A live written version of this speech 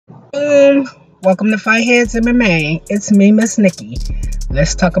Boom! Welcome to Fight Heads MMA. It's me, Miss Nikki.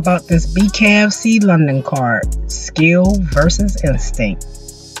 Let's talk about this BKFC London card. Skill versus instinct.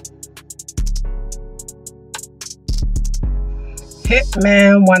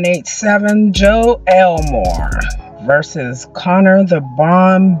 Hitman 187 Joe Elmore versus Connor the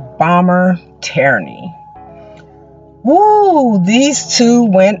Bomber Tierney. Woo! These two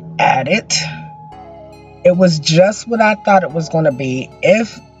went at it. It was just what I thought it was going to be.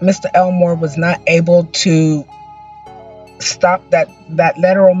 If Mr. Elmore was not able to stop that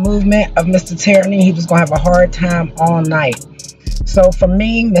lateral movement of Mr. Tierney, he was going to have a hard time all night. So for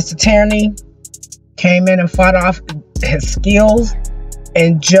me, Mr. Tierney came in and fought off his skills,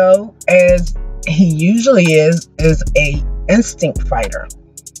 and Joe, as he usually is a instinct fighter.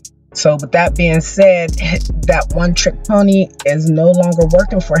 So with that being said, that one trick pony is no longer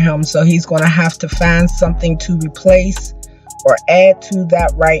working for him. So he's going to have to find something to replace or add to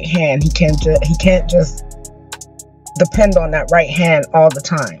that right hand. He can't just depend on that right hand all the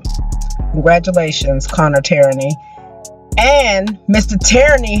time. Congratulations, Connor Tierney. And Mr.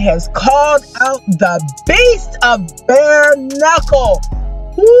 Tierney has called out the beast of bare knuckle.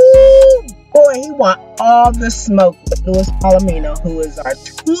 Woo! Boy, he want all the smoke with Luis Palomino, who is our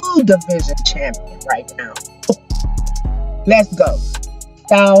 2-division champion right now. Let's go.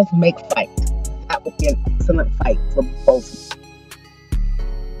 Styles make fight. That would be an excellent fight for both.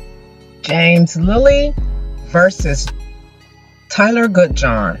 James Lilly versus Tyler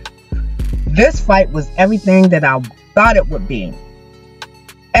Goodjohn. This fight was everything that I thought it would be.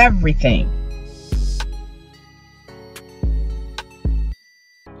 Everything.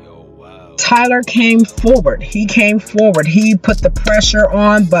 Tyler came forward. He put the pressure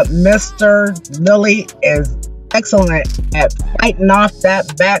on, but Mr. Lilly is excellent at fighting off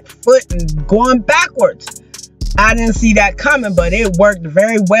that back foot and going backwards. I didn't see that coming, but it worked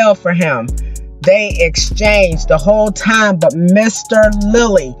very well for him. They exchanged the whole time, but Mr.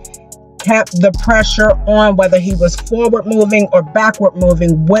 Lilly kept the pressure on, whether he was forward moving or backward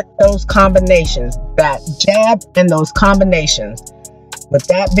moving, with those combinations, that jab and those combinations. With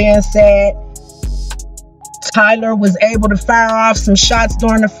that being said, Tyler was able to fire off some shots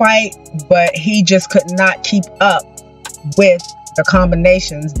during the fight, but he just could not keep up with the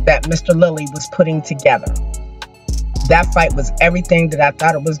combinations that Mr. Lilly was putting together. That fight was everything that I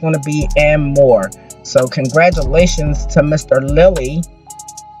thought it was going to be and more. So congratulations to Mr. Lilly,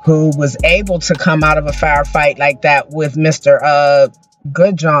 who was able to come out of a firefight like that with Mr.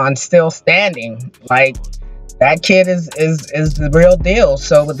 Goodjohn still standing. Like, that kid is the real deal.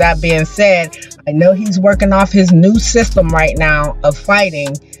 So with that being said, I know he's working off his new system right now of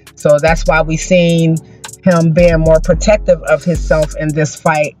fighting. So that's why we seen him being more protective of himself in this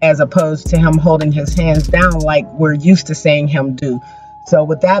fight, as opposed to him holding his hands down like we're used to seeing him do. So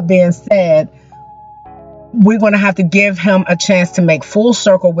with that being said, we're going to have to give him a chance to make full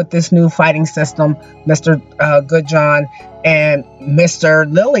circle with this new fighting system, Mr. Goodjohn. And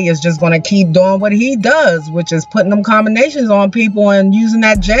Mr. Lilly is just going to keep doing what he does, which is putting them combinations on people and using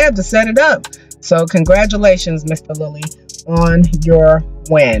that jab to set it up. So congratulations, Mr. Lilly, on your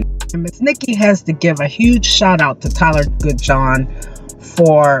win. And Miss Nikki has to give a huge shout out to Tyler Goodjohn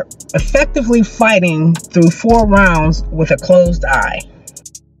for effectively fighting through 4 rounds with a closed eye.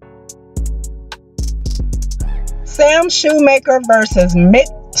 Sam Shoemaker versus Mick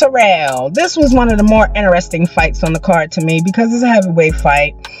Terrell. This was one of the more interesting fights on the card to me because it's a heavyweight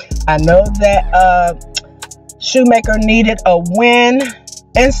fight. I know that Shoemaker needed a win,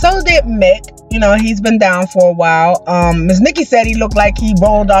 and so did Mick. You know, he's been down for a while. Ms. Nikki said he looked like he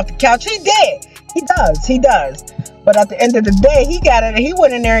rolled off the couch. He did. He does. But at the end of the day, he got it. He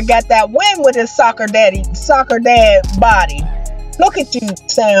went in there and got that win with his soccer dad body. Look at you,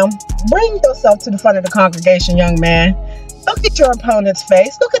 Sam. Bring yourself to the front of the congregation, young man. Look at your opponent's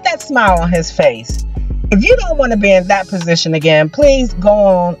face. Look at that smile on his face. If you don't want to be in that position again, please go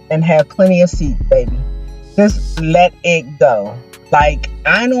on and have plenty of seats, baby. Just let it go. Like,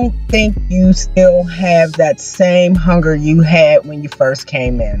 I don't think you still have that same hunger you had when you first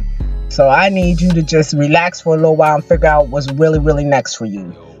came in. So I need you to just relax for a little while and figure out what's really, really next for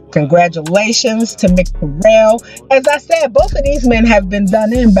you. Congratulations to Mick Terrell. As I said, both of these men have been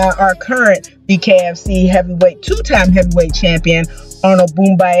done in by our current BKFC heavyweight, 2-time heavyweight champion, Arnold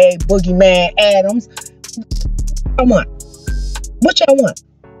Boombaye Boogeyman Adams. What y'all want?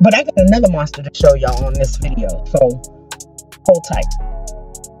 But I got another monster to show y'all on this video, so hold tight.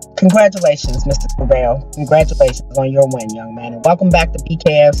 Congratulations, Mr. Terrell. Congratulations on your win, young man, and welcome back to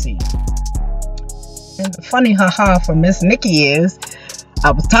BKFC. And the funny haha for Miss Nikki is, I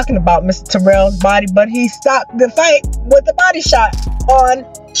was talking about Mr. Terrell's body, but he stopped the fight with a body shot on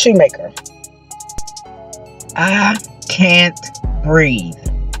Shoemaker. I can't breathe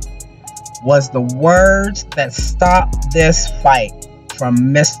was the words that stopped this fight from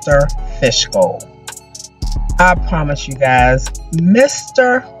Mr. Fishgold. I promise you guys,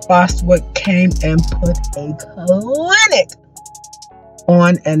 Mr. Bostwick came and put a clinic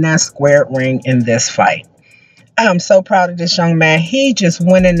on in that squared ring in this fight. I am so proud of this young man. He just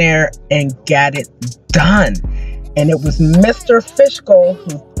went in there and got it done. And it was Mr. Fishgold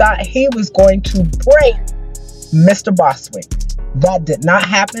who thought he was going to break Mr. Bostwick. That did not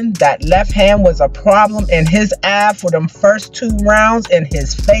happen. That left hand was a problem in his eye for them first 2 rounds, in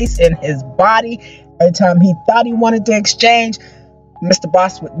his face, in his body. Every time he thought he wanted to exchange, Mr.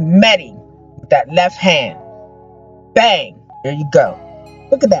 Bostwick met him with that left hand. Bang! There you go.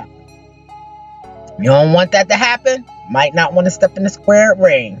 Look at that. You don't want that to happen? Might not want to step in the square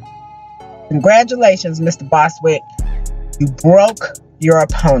ring. Congratulations, Mr. Bostwick. You broke your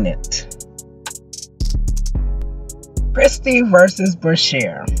opponent. Christie versus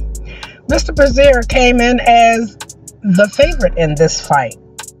Brashear. Mr. Brashear came in as the favorite in this fight.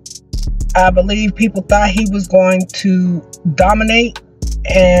 I believe people thought he was going to dominate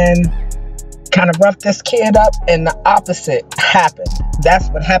and kind of rough this kid up, and the opposite happened. That's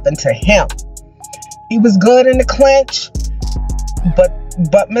what happened to him. He was good in the clinch,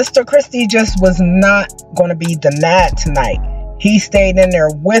 but Mr. Christie just was not going to be denied tonight. He stayed in there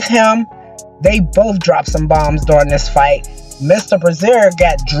with him. They both dropped some bombs during this fight. Mr. Brashear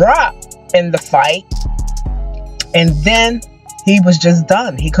got dropped in the fight, and then he was just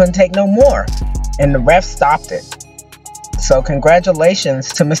done. He couldn't take no more, and the ref stopped it. So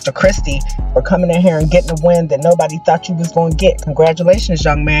congratulations to Mr. Christie for coming in here and getting a win that nobody thought you was going to get. Congratulations,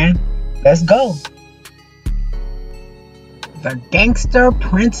 young man. Let's go. The Gangster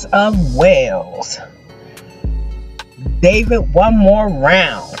Prince of Wales. David One More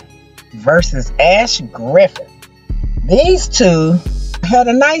Round versus Ash Griffin. These two had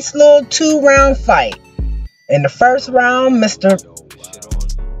a nice little 2-round fight. In the first round, Mr.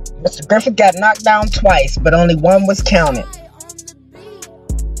 Griffin got knocked down twice, but only one was counted.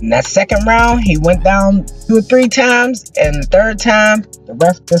 In that second round, he went down 2 or 3 times, and the third time, the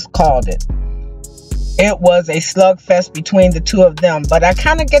ref just called it. It was a slugfest between the two of them, but I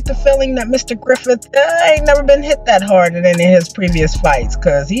kind of get the feeling that Mr. Griffith ain't never been hit that hard in any of his previous fights,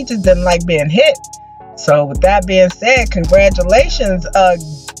 because he just didn't like being hit. So with that being said, congratulations,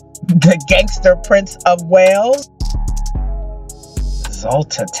 the Gangster Prince of Wales.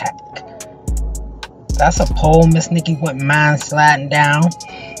 Zoltatech. That's a pole Miss Nikki wouldn't mind sliding down.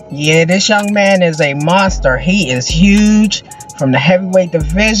 Yeah, this young man is a monster. He is huge from the heavyweight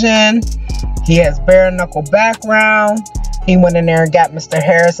division. He has bare knuckle background. He went in there and got Mr.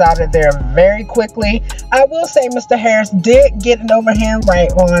 Harris out of there very quickly. I will say Mr. Harris did get an overhand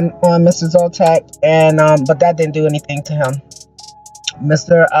right on Mr. Zoltak, and but that didn't do anything to him.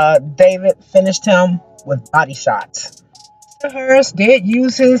 Mr. David finished him with body shots. Mr. Harris did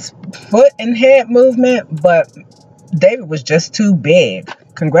use his foot and head movement, but David was just too big.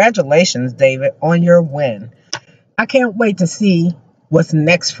 Congratulations, David, on your win. I can't wait to see what's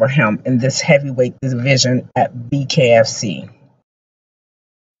next for him in this heavyweight division at BKFC.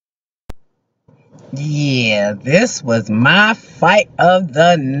 Yeah, this was my fight of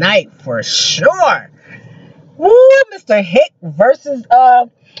the night for sure. Woo, Mr. Hick versus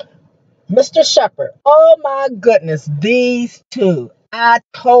Mr. Shepard. Oh my goodness, these two. I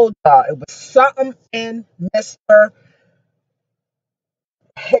told y'all it was something in Mr.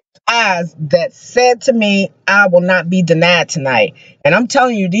 Hick's eyes that said to me, I will not be denied tonight. And I'm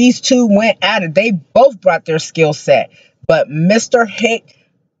telling you, these two went at it. They both brought their skill set. But Mr. Hick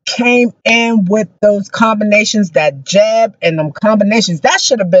came in with those combinations, that jab and them combinations. That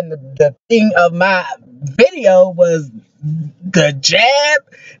should have been the thing of my video, was the jab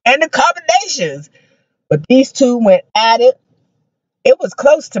and the combinations. But these two went at it. It was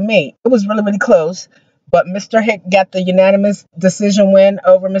close to me. It was really, really close. But Mr. Hick got the unanimous decision win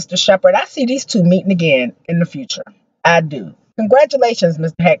over Mr. Shepard. I see these two meeting again in the future. I do. Congratulations,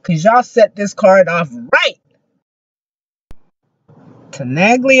 Mr. Hick, because y'all set this card off right.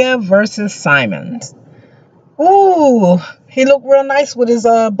 Tenaglia versus Simons. Ooh, he looked real nice with his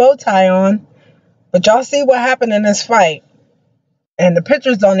bow tie on. But y'all see what happened in this fight. And the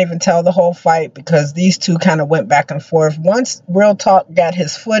pictures don't even tell the whole fight, because these two kind of went back and forth. Once Real Talk got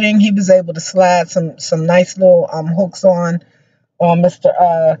his footing, he was able to slide some nice little hooks on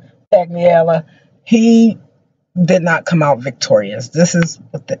Mr. Tagliella. He did not come out victorious. This is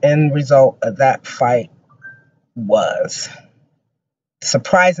what the end result of that fight was.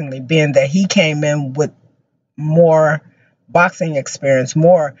 surprisingly, being that he came in with more boxing experience,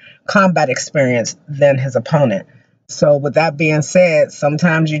 more combat experience than his opponent. So with that being said,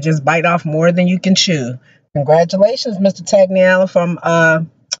 sometimes you just bite off more than you can chew. Congratulations, Mr. Tagliano from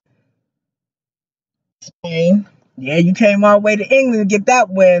Spain. Yeah, you came all the way to England to get that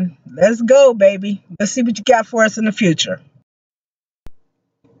win. Let's go, baby. Let's see what you got for us in the future.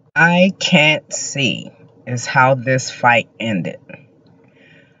 I can't see is how this fight ended.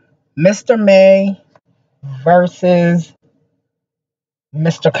 Mr. May versus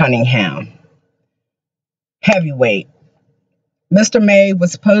Mr. Cunningham. Heavyweight. Mr. May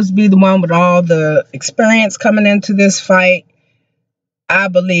was supposed to be the one with all the experience coming into this fight. I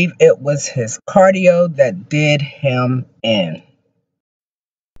believe it was his cardio that did him in.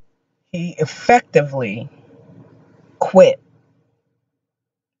 He effectively quit.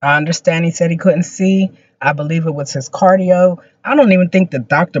 I understand he said he couldn't see. I believe it was his cardio. I don't even think the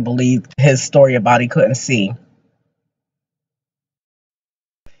doctor believed his story about he couldn't see.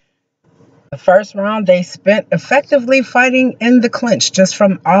 The first round, they spent effectively fighting in the clinch. Just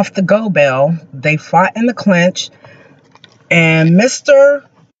from off the go bell, they fought in the clinch. And Mr.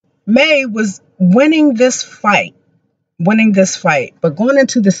 May was winning this fight. But going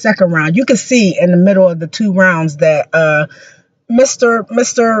into the second round, you can see in the middle of the two rounds that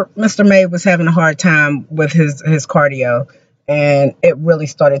Mr. May was having a hard time with his cardio. And it really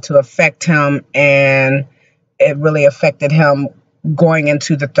started to affect him. And it really affected him going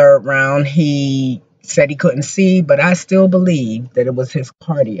into the third round. He said he couldn't see, but I still believe that it was his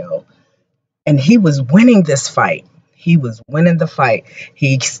cardio. And he was winning this fight. He was winning the fight.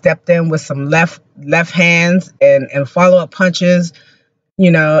 He stepped in with some left hands and follow-up punches,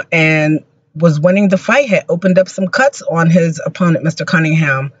 and was winning the fight. Had opened up some cuts on his opponent, Mr.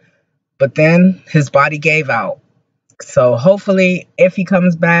 Cunningham. But then his body gave out. So hopefully, if he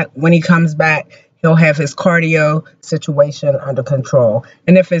comes back, when he comes back, he'll have his cardio situation under control.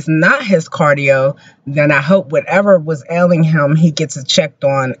 And if it's not his cardio, then I hope whatever was ailing him, he gets it checked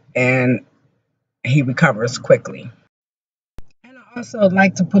on and he recovers quickly. And I also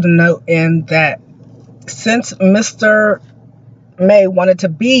like to put a note in that since Mr. May wanted to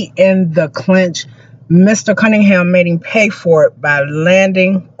be in the clinch, Mr. Cunningham made him pay for it by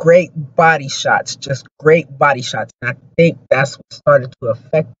landing great body shots, just great body shots. And I think that's what started to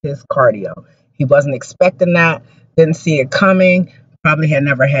affect his cardio. He wasn't expecting that, didn't see it coming, probably had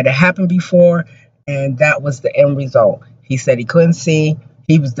never had it happen before, and that was the end result. He said he couldn't see,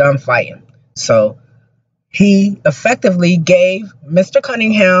 he was done fighting. So he effectively gave Mr.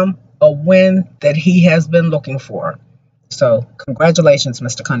 Cunningham a win that he has been looking for. So congratulations,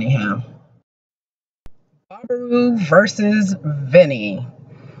 Mr. Cunningham. Barbaro versus Vinny.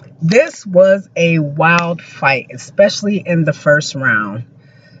 This was a wild fight, especially in the first round.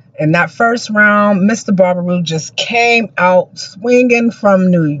 In that first round, Mr. Barbaro just came out swinging from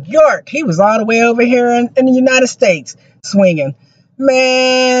New York. He was all the way over here in the United States swinging.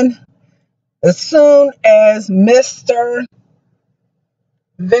 Man, as soon as Mr.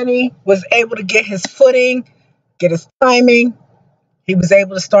 Vinny was able to get his footing, get his timing, he was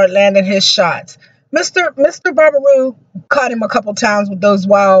able to start landing his shots. Mr. Barbaro caught him a couple times with those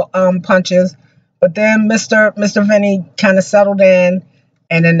wild punches, but then Mr. Vinny kind of settled in.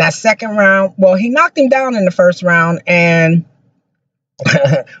 And in that second round, well, he knocked him down in the first round, and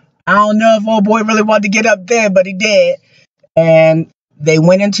I don't know if old boy really wanted to get up there, but he did. And they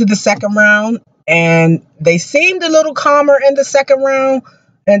went into the second round, and they seemed a little calmer in the second round.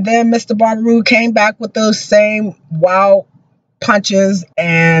 And then Mr. Barbaro came back with those same wild punches,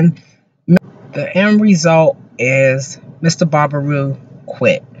 and the end result is Mr. Barbaro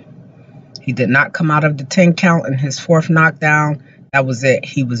quit. He did not come out of the 10 count in his fourth knockdown. That was it.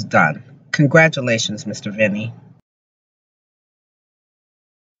 He was done. Congratulations, Mr. Vinny.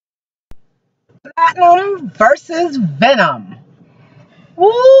 Platinum versus Venom.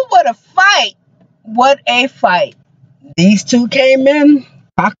 Woo, what a fight. What a fight. These two came in,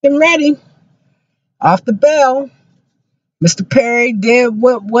 cocked and ready. Off the bell. Mr. Perry did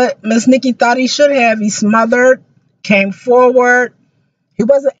what Miss Nikki thought he should have. He smothered, came forward. He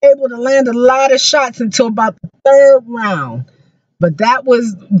wasn't able to land a lot of shots until about the third round. But that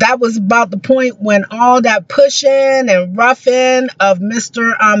was about the point when all that pushing and roughing of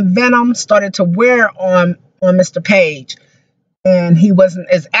Mr. Venom started to wear on Mr. Page. And he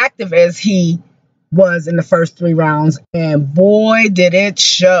wasn't as active as he was in the first 3 rounds. And boy, did it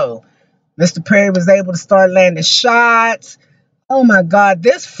show. Mr. Perry was able to start landing shots. Oh my God,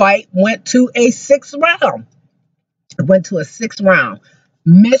 this fight went to a 6th round. It went to a 6th round.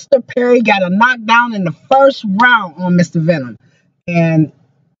 Mr. Perry got a knockdown in the first round on Mr. Venom. And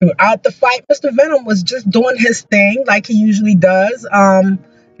throughout the fight, Mr. Venom was just doing his thing like he usually does.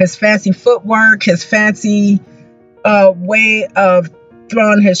 His fancy footwork, his fancy way of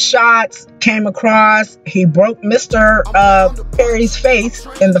throwing his shots came across. He broke Mr. Perry's face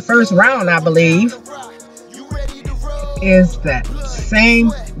in the first round, I believe. Is that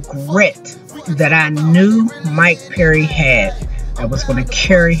same grit that I knew Mike Perry had that was going to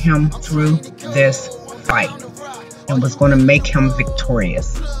carry him through this fight and was going to make him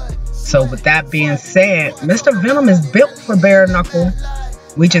victorious. So with that being said, Mr. Venom is built for bare knuckle.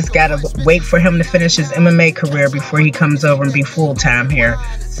 We just got to wait for him to finish his MMA career before he comes over and be full-time here.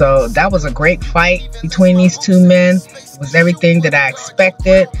 So that was a great fight between these two men. It was everything that I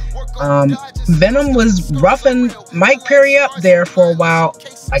expected. Venom was roughing Mike Perry up there for a while.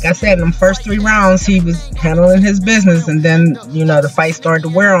 Like I said, in the first 3 rounds, he was handling his business. And then, you know, the fight started to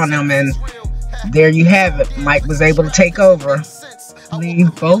wear on him. And there you have it. Mike was able to take over. I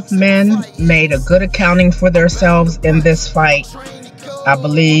believe both men made a good accounting for themselves in this fight. I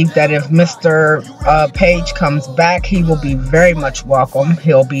believe that if Mr. Page comes back, he will be very much welcome.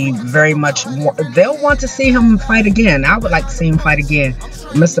 He'll be very much more, they'll want to see him fight again. I would like to see him fight again.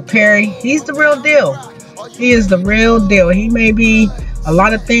 Mr. Perry, he's the real deal. He is the real deal. He may be a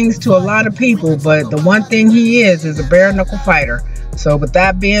lot of things to a lot of people, but the one thing he is a bare knuckle fighter. So with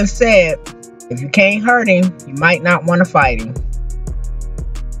that being said, if you can't hurt him, you might not want to fight him.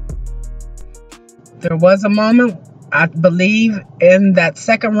 There was a moment, I believe, in that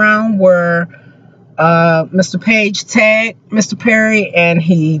second round where Mr. Page tagged Mr. Perry and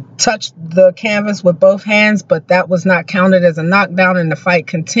he touched the canvas with both hands, but that was not counted as a knockdown and the fight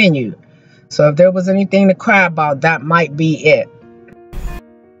continued. So if there was anything to cry about, that might be it.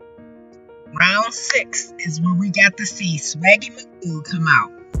 Round 6 is where we got to see Swaggy Magoo come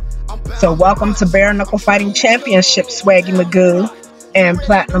out. So welcome to Bare Knuckle Fighting Championship, Swaggy Magoo and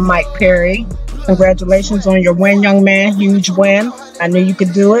Platinum Mike Perry. Congratulations on your win, young man. Huge win. I knew you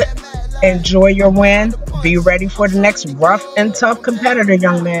could do it. Enjoy your win. Be ready for the next rough and tough competitor,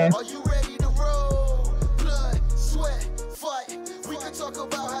 young man.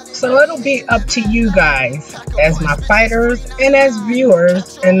 So it'll be up to you guys, as my fighters and as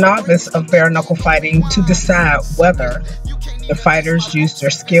viewers and novice of bare knuckle fighting, to decide whether the fighters use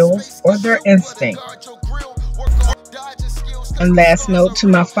their skills or their instinct. And last note to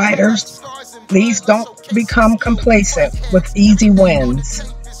my fighters, please don't become complacent with easy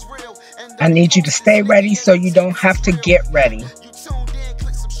wins. I need you to stay ready so you don't have to get ready.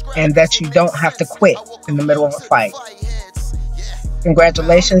 And that you don't have to quit in the middle of a fight.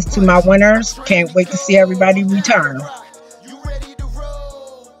 Congratulations to my winners. Can't wait to see everybody return.